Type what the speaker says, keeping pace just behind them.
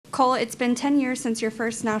Cole, it's been 10 years since your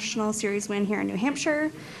first National Series win here in New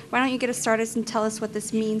Hampshire. Why don't you get us started and tell us what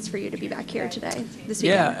this means for you to be back here today, this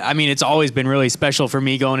weekend? Yeah, I mean, it's always been really special for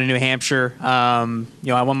me going to New Hampshire. I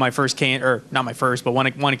won my first cane, or not my first, but won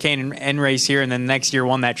a cane and race here, and then the next year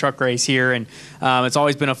won that truck race here. And it's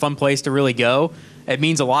always been a fun place to really go. It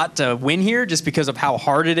means a lot to win here just because of how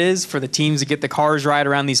hard it is for the teams to get the cars right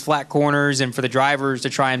around these flat corners and for the drivers to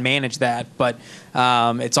try and manage that. But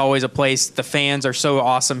it's always a place. The fans are so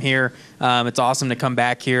awesome here. It's awesome to come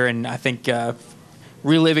back here, and I think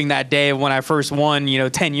reliving that day when I first won,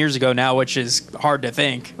 10 years ago now, which is hard to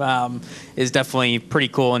think, is definitely pretty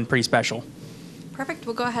cool and pretty special. Perfect.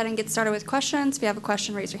 We'll go ahead and get started with questions. If you have a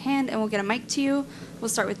question, raise your hand, and we'll get a mic to you. We'll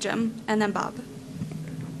start with Jim, and then Bob.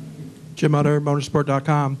 Jim Utter,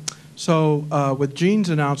 motorsport.com. So with Gene's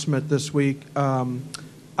announcement this week,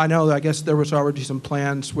 I know that I guess there was already some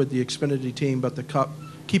plans with the Xfinity team, but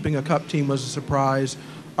keeping a Cup team was a surprise.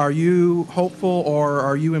 Are you hopeful, or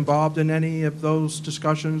are you involved in any of those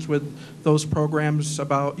discussions with those programs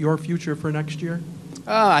about your future for next year?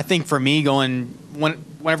 I think for me,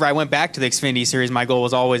 whenever I went back to the Xfinity Series, my goal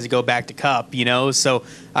was always to go back to Cup, So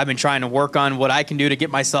I've been trying to work on what I can do to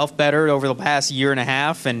get myself better over the past year and a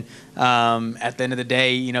half. And at the end of the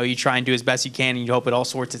day, you try and do as best you can, and you hope it all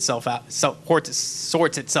sorts itself out.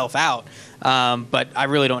 But I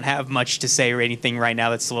really don't have much to say or anything right now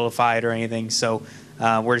that's solidified or anything. So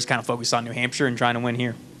we're just kind of focused on New Hampshire and trying to win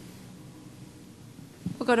here.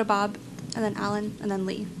 We'll go to Bob, and then Alan, and then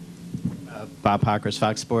Lee. Bob Hockers,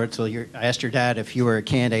 Fox Sports. Well, I asked your dad if you were a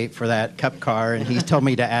candidate for that Cup car, and he told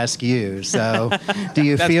me to ask you. So, do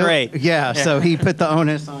you That's feel? Great. Yeah. So he put the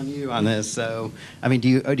onus on you on this. So, I mean, do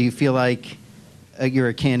you feel like you're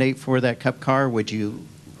a candidate for that Cup car? Would you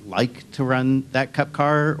like to run that Cup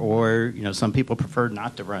car, or some people prefer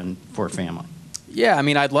not to run for family? Yeah, I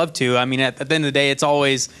mean, I'd love to. I mean, at the end of the day, it's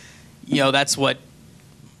always, that's what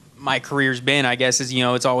my career's been, I guess, is,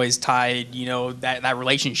 it's always tied, that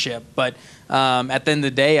relationship. But at the end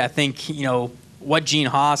of the day, I think, what Gene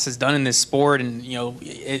Haas has done in this sport, and,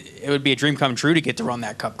 it would be a dream come true to get to run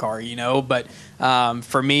that Cup car, But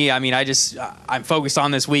for me, I mean, I'm focused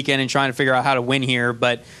on this weekend and trying to figure out how to win here.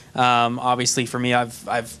 But obviously for me,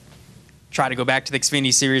 I've tried to go back to the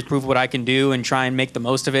Xfinity Series, prove what I can do, and try and make the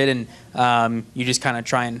most of it. And you just kind of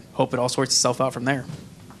try and hope it all sorts itself out from there.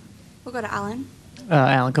 We'll go to Alan.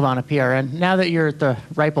 Alan Cavana, PRN. Now that you're at the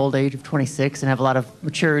ripe old age of 26 and have a lot of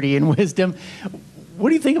maturity and wisdom, what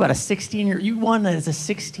do you think about a 16-year-old? You won as a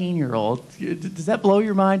 16-year-old. Does that blow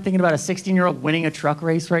your mind, thinking about a 16-year-old winning a truck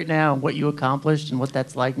race right now and what you accomplished and what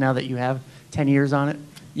that's like now that you have 10 years on it?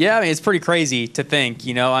 Yeah, I mean, it's pretty crazy to think,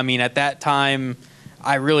 I mean, at that time,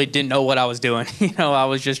 I really didn't know what I was doing. I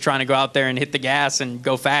was just trying to go out there and hit the gas and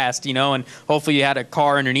go fast, and hopefully you had a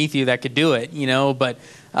car underneath you that could do it, But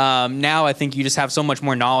now I think you just have so much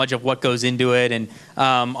more knowledge of what goes into it, and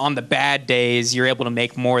on the bad days, you're able to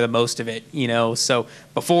make the most of it, So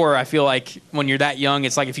before, I feel like when you're that young,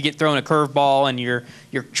 it's like if you get thrown a curveball and your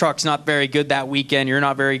truck's not very good that weekend,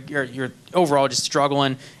 you're overall just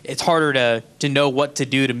struggling, it's harder to know what to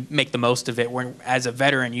do to make the most of it. When as a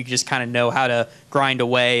veteran, you just kind of know how to grind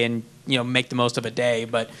away and make the most of a day.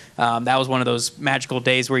 But that was one of those magical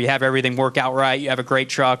days where you have everything work out right, you have a great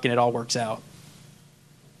truck, and it all works out.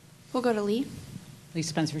 We'll go to Lee. Lee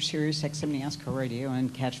Spencer, Sirius XM NASCAR Radio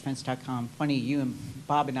and CatchFence.com. Funny, you and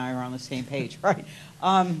Bob and I are on the same page, right?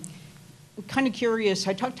 Kind of curious,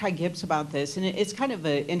 I talked to Ty Gibbs about this, and it's kind of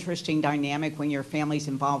an interesting dynamic when your family's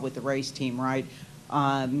involved with the race team, right?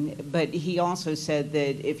 But he also said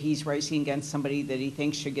that if he's racing against somebody that he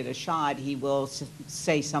thinks should get a shot, he will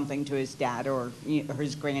say something to his dad or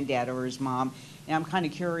his granddad or his mom. And I'm kind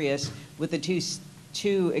of curious, with the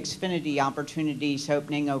two Xfinity opportunities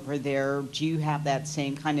opening over there, do you have that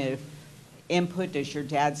same kind of input? Does your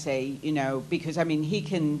dad say, because I mean, he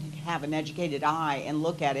can have an educated eye and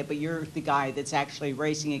look at it, but you're the guy that's actually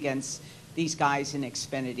racing against these guys in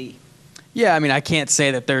Xfinity. Yeah, I mean, I can't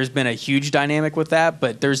say that there's been a huge dynamic with that,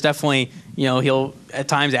 but there's definitely, he'll at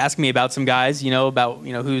times ask me about some guys, about,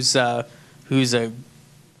 who's a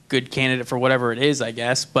good candidate for whatever it is, I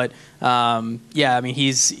guess. But yeah, I mean,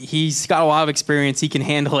 he's got a lot of experience. He can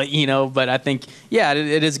handle it, but I think, yeah,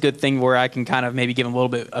 it is a good thing where I can kind of maybe give him a little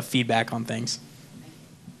bit of feedback on things.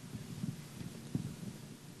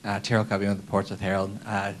 Terrell Cubby with the Portsmouth Herald.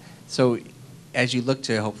 So as you look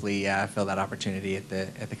to hopefully fill that opportunity at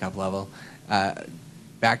the Cup level,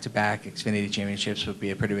 back-to-back Xfinity championships would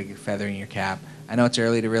be a pretty big feather in your cap. I know it's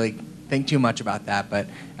early to really think too much about that, but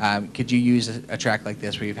could you use a track like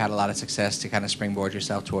this where you've had a lot of success to kind of springboard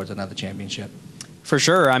yourself towards another championship? For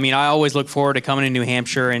sure. I mean, I always look forward to coming to New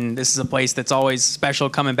Hampshire, and this is a place that's always special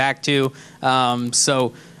coming back to.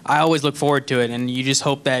 So I always look forward to it, and you just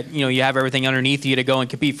hope that, you have everything underneath you to go and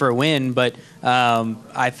compete for a win. But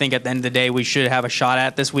I think at the end of the day, we should have a shot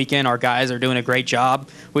at this weekend. Our guys are doing a great job.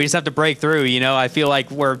 We just have to break through. I feel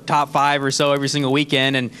like we're top 5 or so every single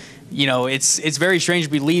weekend, and it's very strange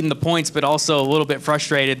to be leading the points, but also a little bit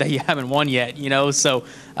frustrated that you haven't won yet. So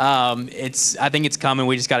I think it's coming.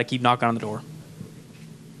 We just got to keep knocking on the door.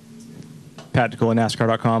 Pat Nicole at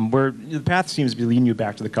NASCAR.com, where the path seems to be leading you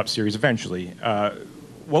back to the Cup Series eventually.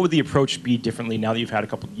 What would the approach be differently now that you've had a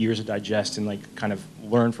couple of years to digest and kind of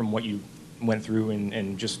learn from what you went through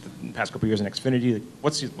in just the past couple of years in Xfinity?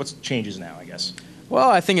 What's changes now, I guess? Well,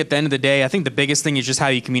 I think at the end of the day, I think the biggest thing is just how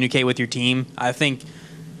you communicate with your team. I think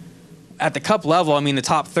at the Cup level, the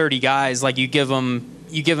top 30 guys, you give them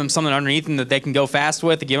something underneath them that they can go fast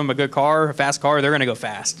with. You give them a good car, a fast car, they're going to go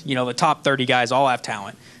fast. The top 30 guys all have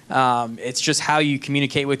talent. It's just how you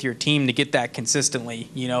communicate with your team to get that consistently,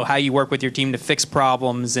 how you work with your team to fix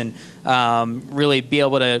problems and really be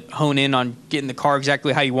able to hone in on getting the car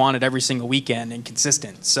exactly how you want it every single weekend and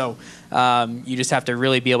consistent. So you just have to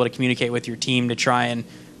really be able to communicate with your team to try and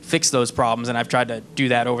fix those problems. And I've tried to do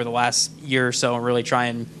that over the last year or so and really try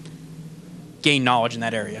and gain knowledge in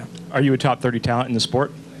that area. Are you a top 30 talent in the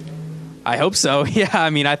sport? I hope so. Yeah,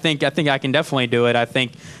 I think I can definitely do it. I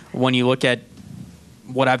think when you look at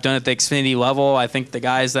what I've done at the Xfinity level, I think the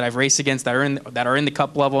guys that I've raced against that are in the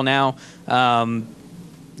Cup level now,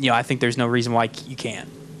 I think there's no reason why you can't.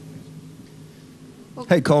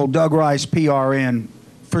 Hey, Cole, Doug Rice, PRN.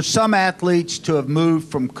 For some athletes to have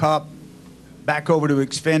moved from Cup back over to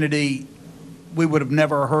Xfinity, we would have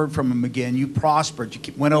never heard from them again. You prospered.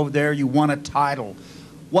 You went over there. You won a title.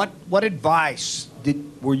 What advice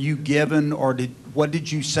were you given, or what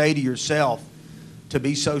did you say to yourself to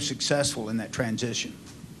be so successful in that transition?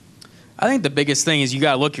 I think the biggest thing is you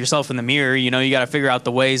got to look yourself in the mirror. You got to figure out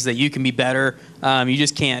the ways that you can be better. You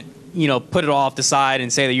just can't, put it all off the side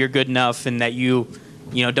and say that you're good enough and that you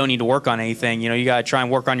don't need to work on anything. You got to try and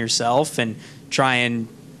work on yourself and try and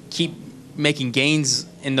keep making gains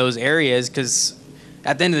in those areas, because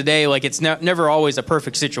at the end of the day, it's never always a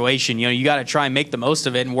perfect situation. You got to try and make the most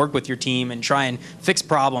of it and work with your team and try and fix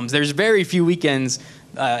problems. There's very few weekends,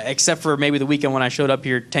 except for maybe the weekend when I showed up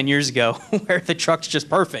here 10 years ago, where the truck's just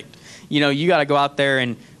perfect. You got to go out there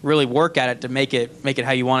and really work at it to make it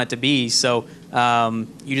how you want it to be. So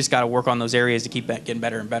you just got to work on those areas to keep getting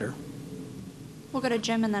better and better. We'll go to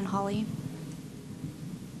Jim and then Holly.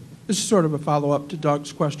 This is sort of a follow-up to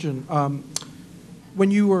Doug's question. When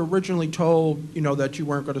you were originally told, that you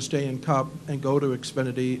weren't going to stay in Cup and go to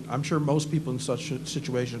Xfinity, I'm sure most people in such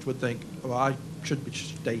situations would think, well, I should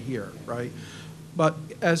stay here, right? But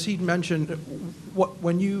as he mentioned,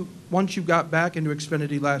 once you got back into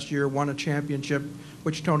Xfinity last year, won a championship,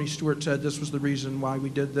 which Tony Stewart said this was the reason why we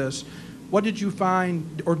did this, what did you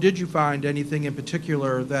find, or did you find anything in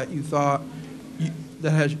particular that you thought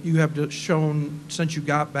you have shown since you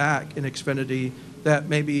got back in Xfinity that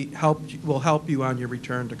maybe will help you on your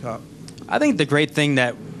return to Cup? I think the great thing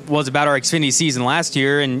that was about our Xfinity season last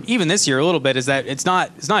year, and even this year a little bit, is that it's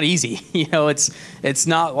not easy. It's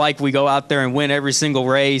not like we go out there and win every single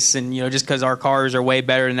race, and just because our cars are way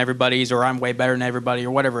better than everybody's, or I'm way better than everybody,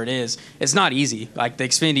 or whatever it is. It's not easy. Like the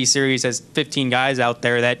Xfinity Series has 15 guys out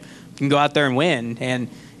there that can go out there and win, and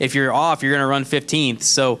if you're off, you're going to run 15th.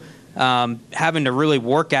 So having to really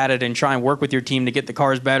work at it and try and work with your team to get the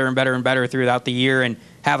cars better and better and better throughout the year, and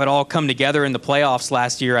have it all come together in the playoffs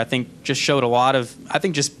last year, I think just showed a lot of,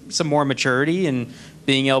 just some more maturity and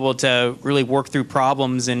being able to really work through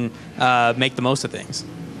problems and make the most of things.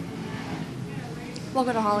 We'll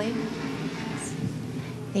go to Holly.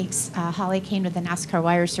 Thanks. Holly came to the NASCAR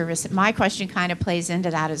Wire Service. My question kind of plays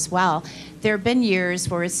into that as well. There have been years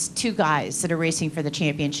where it's two guys that are racing for the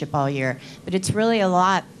championship all year, but it's really a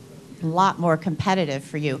lot more competitive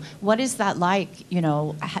for you. What is that like,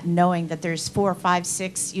 knowing that there's 4, 5,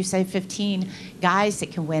 6, you say 15 guys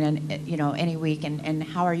that can win in, any week, and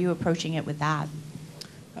how are you approaching it with that?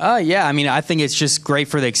 Yeah, I think it's just great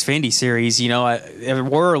for the Xfinity Series. There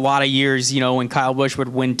were a lot of years, when Kyle Busch would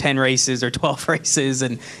win 10 races or 12 races,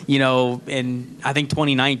 and I think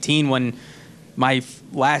 2019, when my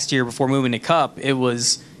last year before moving to Cup, it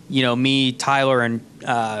was, me, Tyler,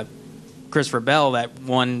 and Christopher Bell that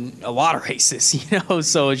won a lot of races,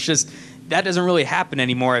 so it's just, that doesn't really happen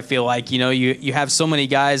anymore. I feel like, you have so many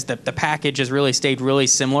guys that the package has really stayed really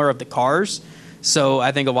similar of the cars. So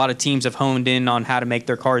I think a lot of teams have honed in on how to make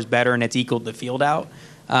their cars better, and it's equaled the field out.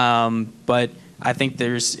 But I think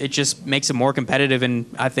it just makes it more competitive, and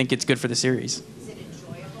I think it's good for the series. Is it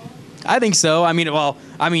enjoyable? I think so. I mean,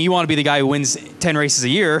 you want to be the guy who wins 10 races a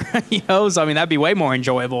year, you know? So, I mean, that'd be way more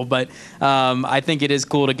enjoyable. But I think it is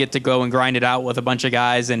cool to get to go and grind it out with a bunch of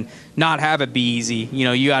guys and not have it be easy. You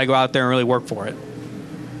know, you got to go out there and really work for it.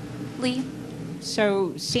 Lee?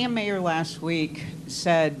 So Sam Mayer last week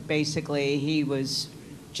said basically he was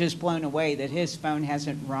just blown away that his phone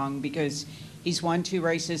hasn't rung because he's won 2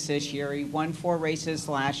 races this year. He won 4 races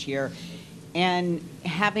last year. And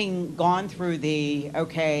having gone through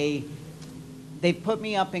okay, they've put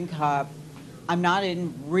me up in Cup. I'm not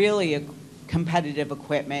in really a competitive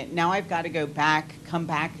equipment. Now I've got to come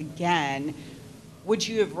back again. Would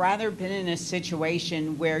you have rather been in a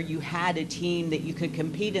situation where you had a team that you could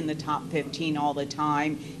compete in the top 15 all the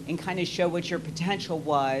time and kind of show what your potential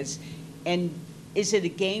was? And is it a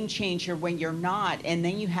game changer when you're not, and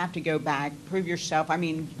then you have to go back, prove yourself? I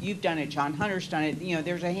mean, you've done it, John Hunter's done it. You know,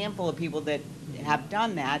 there's a handful of people that have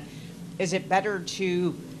done that. Is it better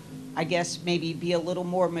to, I guess, maybe be a little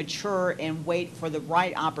more mature and wait for the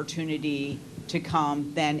right opportunity to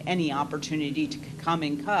come than any opportunity to come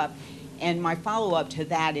in Cup? And my follow-up to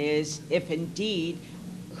that is, if indeed,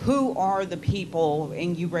 who are the people,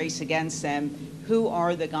 and you race against them, who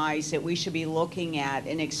are the guys that we should be looking at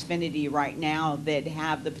in Xfinity right now that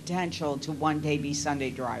have the potential to one day be Sunday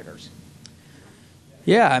drivers?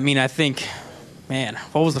 Yeah, I mean, I think, man,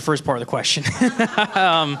 what was the first part of the question?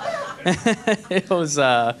 It was,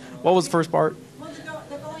 what was the first part? Well,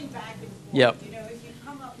 the going back and forth. Yep. You know, if you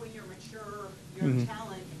come up when you're mature, your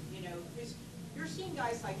talent, you know, because you're seeing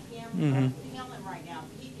guys like Hamlin right now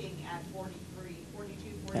peaking at 42,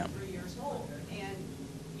 years old. And,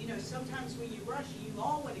 you know, sometimes when you rush, you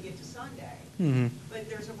all want to get to Sunday. But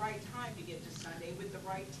there's a right time to get to Sunday with the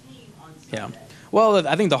right team on Sunday. Yeah. Well,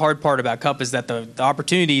 I think the hard part about Cup is that the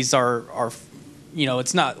opportunities are, you know,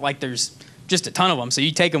 it's not like there's just a ton of them. So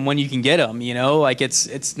you take them when you can get them, you know, like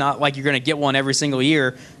it's not like you're going to get one every single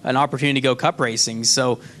year, an opportunity to go Cup racing.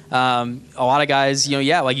 So a lot of guys, you know,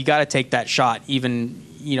 yeah, like you got to take that shot even,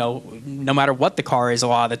 you know, no matter what the car is a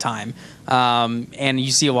lot of the time. And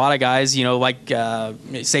you see a lot of guys, you know, like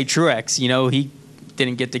say Truex, you know, he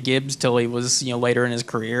didn't get to Gibbs till he was, you know, later in his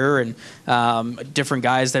career, and different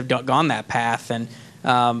guys that have gone that path. And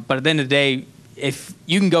but at the end of the day, if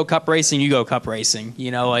you can go Cup racing, you go Cup racing.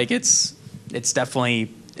 You know, like it's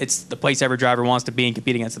definitely the place every driver wants to be and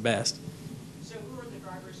compete against the best. So who are the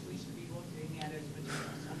drivers we should be looking at as potential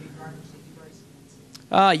Sunday drivers that you race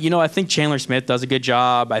against? You know, I think Chandler Smith does a good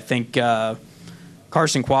job. I think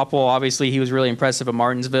Carson Kvapil, obviously, he was really impressive at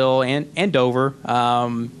Martinsville and Dover.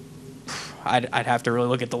 I'd have to really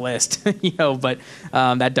look at the list, you know, but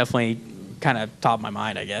that definitely kind of top of my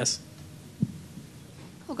mind, I guess.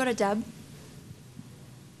 We'll go to Deb.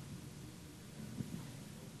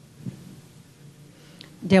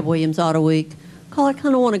 Deb Williams, Auto Week. Cole, I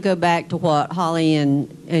kind of want to go back to what Holly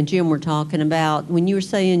and Jim were talking about. When you were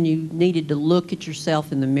saying you needed to look at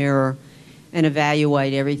yourself in the mirror and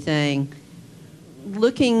evaluate everything,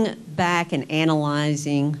 looking back and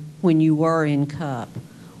analyzing when you were in Cup,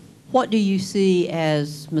 what do you see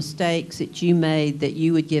as mistakes that you made that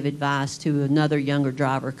you would give advice to another younger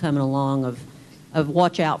driver coming along of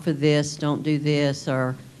watch out for this, don't do this,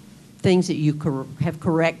 or things that you have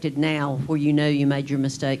corrected now where you know you made your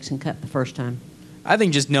mistakes in Cup the first time? I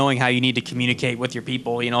think just knowing how you need to communicate with your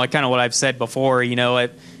people, you know, like kind of what I've said before, you know,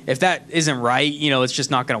 if that isn't right, you know, it's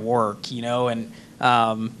just not going to work, you know, and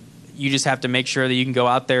you just have to make sure that you can go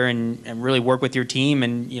out there and really work with your team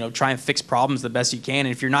and, you know, try and fix problems the best you can. And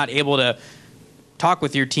if you're not able to talk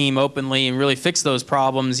with your team openly and really fix those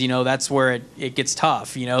problems, you know, that's where it gets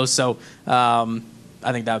tough, you know. So I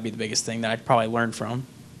think that would be the biggest thing that I'd probably learn from.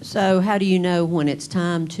 So how do you know when it's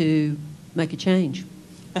time to make a change?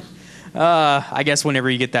 I guess whenever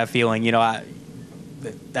you get that feeling, you know,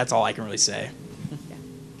 that's all I can really say.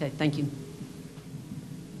 Okay, thank you.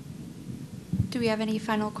 Do we have any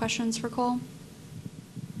final questions for Cole?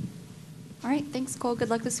 All right, thanks, Cole. Good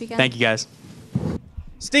luck this weekend. Thank you, guys.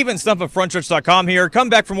 Steven Stump of FrontStretch.com here. Come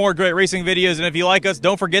back for more great racing videos, and if you like us,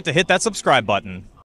 don't forget to hit that subscribe button.